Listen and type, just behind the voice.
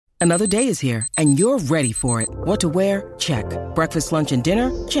Another day is here, and you're ready for it. What to wear? Check. Breakfast, lunch, and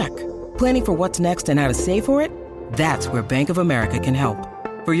dinner? Check. Planning for what's next and how to save for it? That's where Bank of America can help.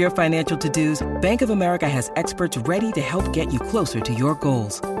 For your financial to-dos, Bank of America has experts ready to help get you closer to your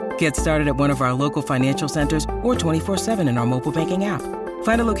goals. Get started at one of our local financial centers or 24/7 in our mobile banking app.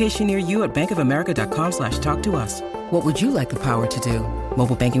 Find a location near you at bankofamerica.com/talktous. What would you like the power to do?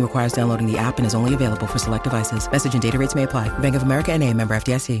 Mobile banking requires downloading the app and is only available for select devices. Message and data rates may apply. Bank of America N.A., member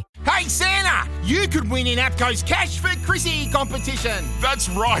FDIC. Hey Santa, you could win in APCO's Cash for Chrissy competition. That's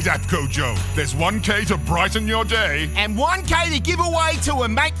right, APCO Joe. There's 1K to brighten your day. And 1K to give away to a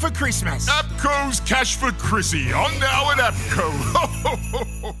mate for Christmas. APCO's Cash for Chrissy on now at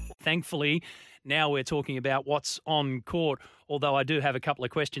APCO. Thankfully, now we're talking about what's on court, although I do have a couple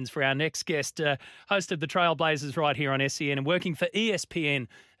of questions for our next guest, host of the Trailblazers right here on SEN and working for ESPN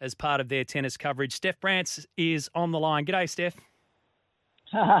as part of their tennis coverage. Steph Brantz is on the line. G'day, Steph.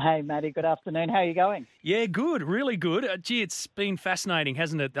 Hey, Matty. Good afternoon. How are you going? Yeah, good. Really good. Gee, it's been fascinating,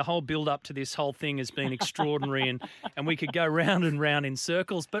 hasn't it? The whole build-up to this whole thing has been extraordinary and we could go round and round in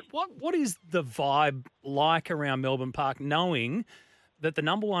circles. But what is the vibe like around Melbourne Park, knowing that the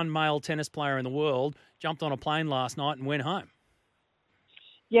number one male tennis player in the world jumped on a plane last night and went home?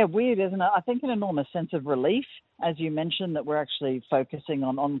 Yeah, weird, isn't it? I think an enormous sense of relief, as you mentioned, that we're actually focusing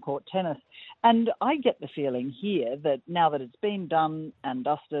on-court tennis. And I get the feeling here that now that it's been done and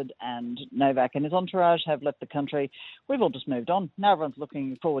dusted and Novak and his entourage have left the country, we've all just moved on. Now everyone's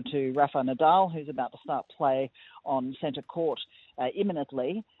looking forward to Rafa Nadal, who's about to start play on centre court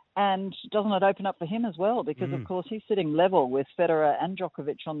imminently. And doesn't it open up for him as well? Because, of course, he's sitting level with Federer and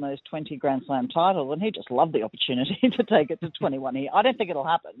Djokovic on those 20 Grand Slam titles, and he just loved the opportunity to take it to 21 here. I don't think it'll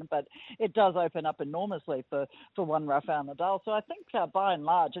happen, but it does open up enormously for one Rafael Nadal. So I think, by and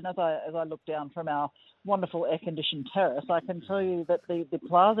large, and as I look down from our wonderful air-conditioned terrace, I can tell you that the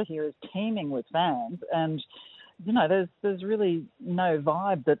plaza here is teeming with fans, and, you know, there's really no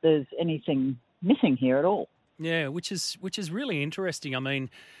vibe that there's anything missing here at all. Yeah, which is really interesting. I mean,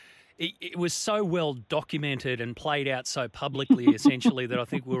 it was so well documented and played out so publicly, essentially, that I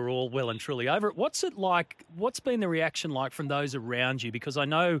think we were all well and truly over it. What's it like? What's been the reaction like from those around you? Because I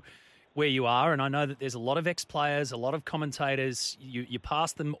know where you are, and I know that there's a lot of ex-players, a lot of commentators. You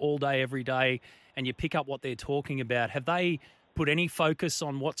pass them all day, every day, and you pick up what they're talking about. Have they put any focus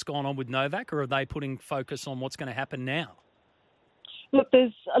on what's gone on with Novak, or are they putting focus on what's going to happen now? Look,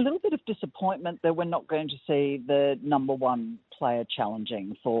 there's a little bit of disappointment that we're not going to see the number one player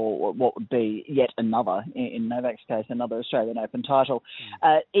challenging for what would be yet another, in Novak's case, another Australian Open title.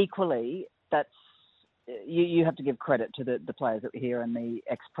 Equally, that's you have to give credit to the players that were here, and the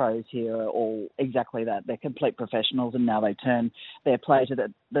ex-pros here are all exactly that. They're complete professionals, and now they turn their play to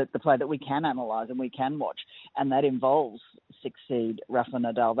the play that we can analyse and we can watch. And that involves 6-seed Rafa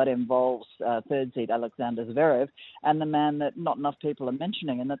Nadal. That involves 3rd-seed Alexander Zverev, and the man that not enough people are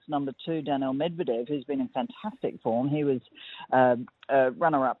mentioning, and that's number 2, Daniil Medvedev, who's been in fantastic form. He was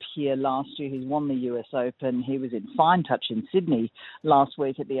runner-up here last year. He's won the US Open. He was in fine touch in Sydney last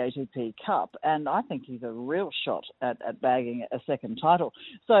week at the ATP Cup, and I think he's a real shot at bagging a second title.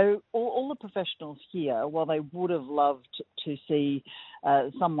 So all the professionals here, while they would have loved to see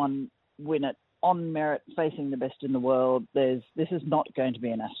someone win it on merit, facing the best in the world, this is not going to be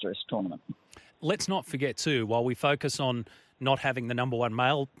an asterisk tournament. Let's not forget too, while we focus on not having the number one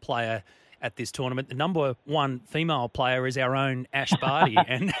male player at this tournament, the number one female player is our own Ash Barty,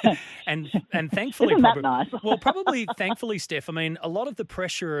 and thankfully, isn't that nice? probably thankfully, Steph. I mean, a lot of the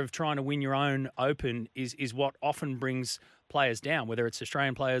pressure of trying to win your own Open is what often brings players down, whether it's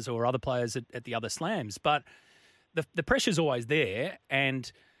Australian players or other players at the other slams. But the pressure's always there,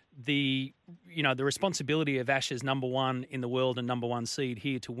 and the responsibility of Ash as number one in the world and number one seed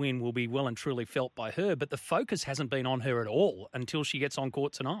here to win will be well and truly felt by her. But the focus hasn't been on her at all until she gets on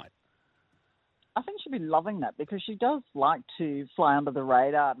court tonight. I think she'll be loving that because she does like to fly under the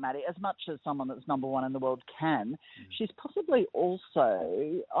radar, Maddie, as much as someone that's number one in the world can. She's possibly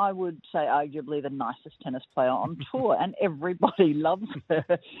also, I would say, arguably the nicest tennis player on tour, and everybody loves her.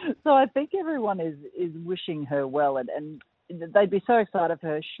 So I think everyone is wishing her well, and they'd be so excited for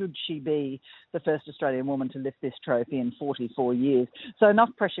her should she be the first Australian woman to lift this trophy in 44 years. So enough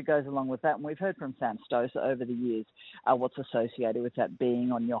pressure goes along with that. And we've heard from Sam Stosur over the years what's associated with that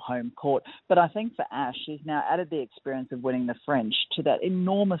being on your home court. But I think for Ash, she's now added the experience of winning the French to that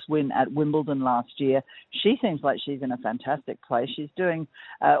enormous win at Wimbledon last year. She seems like she's in a fantastic place. She's doing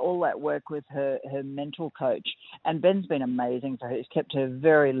all that work with her mental coach. And Ben's been amazing for her. He's kept her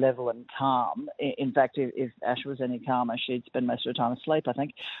very level and calm. In fact, if Ash was any calmer, she'd spend most of her time asleep, I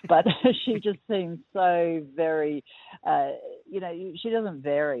think. But she just seems so very, she doesn't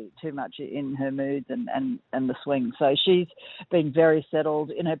vary too much in her moods and the swing. So she's been very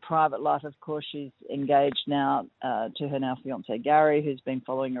settled in her private life. Of course, she's engaged now to her now fiance Gary, who's been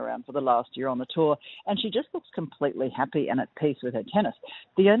following her around for the last year on the tour, and she just looks completely happy and at peace with her tennis.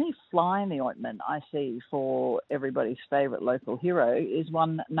 The only fly in the ointment I see for everybody's favourite local hero is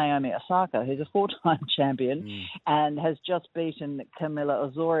one Naomi Osaka, who's a 4-time champion and has just beaten Camila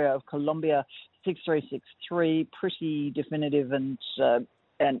Osorio of Colombia 6-3, 6-3, pretty definitive and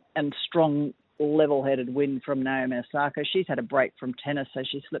strong level-headed win from Naomi Osaka. She's had a break from tennis, so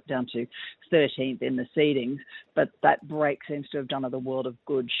she slipped down to 13th in the seedings, but that break seems to have done her the world of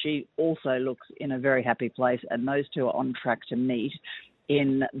good. She also looks in a very happy place, and those two are on track to meet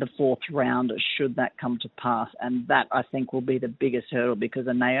in the 4th round, should that come to pass. And that, I think, will be the biggest hurdle, because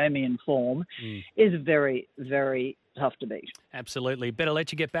a Naomi in form is very, very tough to beat. Absolutely. Better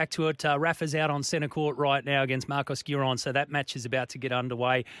let you get back to it. Rafa's out on centre court right now against Marcos Giron, so that match is about to get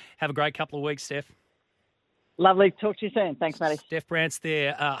underway. Have a great couple of weeks, Steph. Lovely. Talk to you soon. Thanks, Matty. Steph Brandt's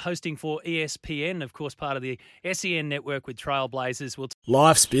there, hosting for ESPN, of course, part of the SEN network with Trailblazers.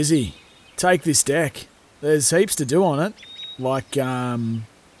 Life's busy. Take this deck. There's heaps to do on it, like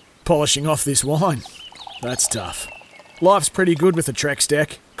polishing off this wine. That's tough. Life's pretty good with a Trex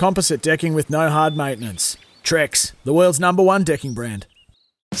deck. Composite decking with no hard maintenance. Trex, the world's #1 decking brand.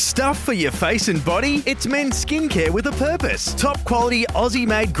 Stuff for your face and body? It's men's skincare with a purpose. Top quality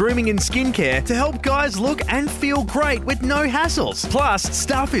Aussie-made grooming and skincare to help guys look and feel great with no hassles. Plus,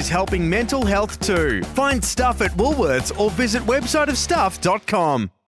 Stuff is helping mental health too. Find Stuff at Woolworths or visit websiteofstuff.com.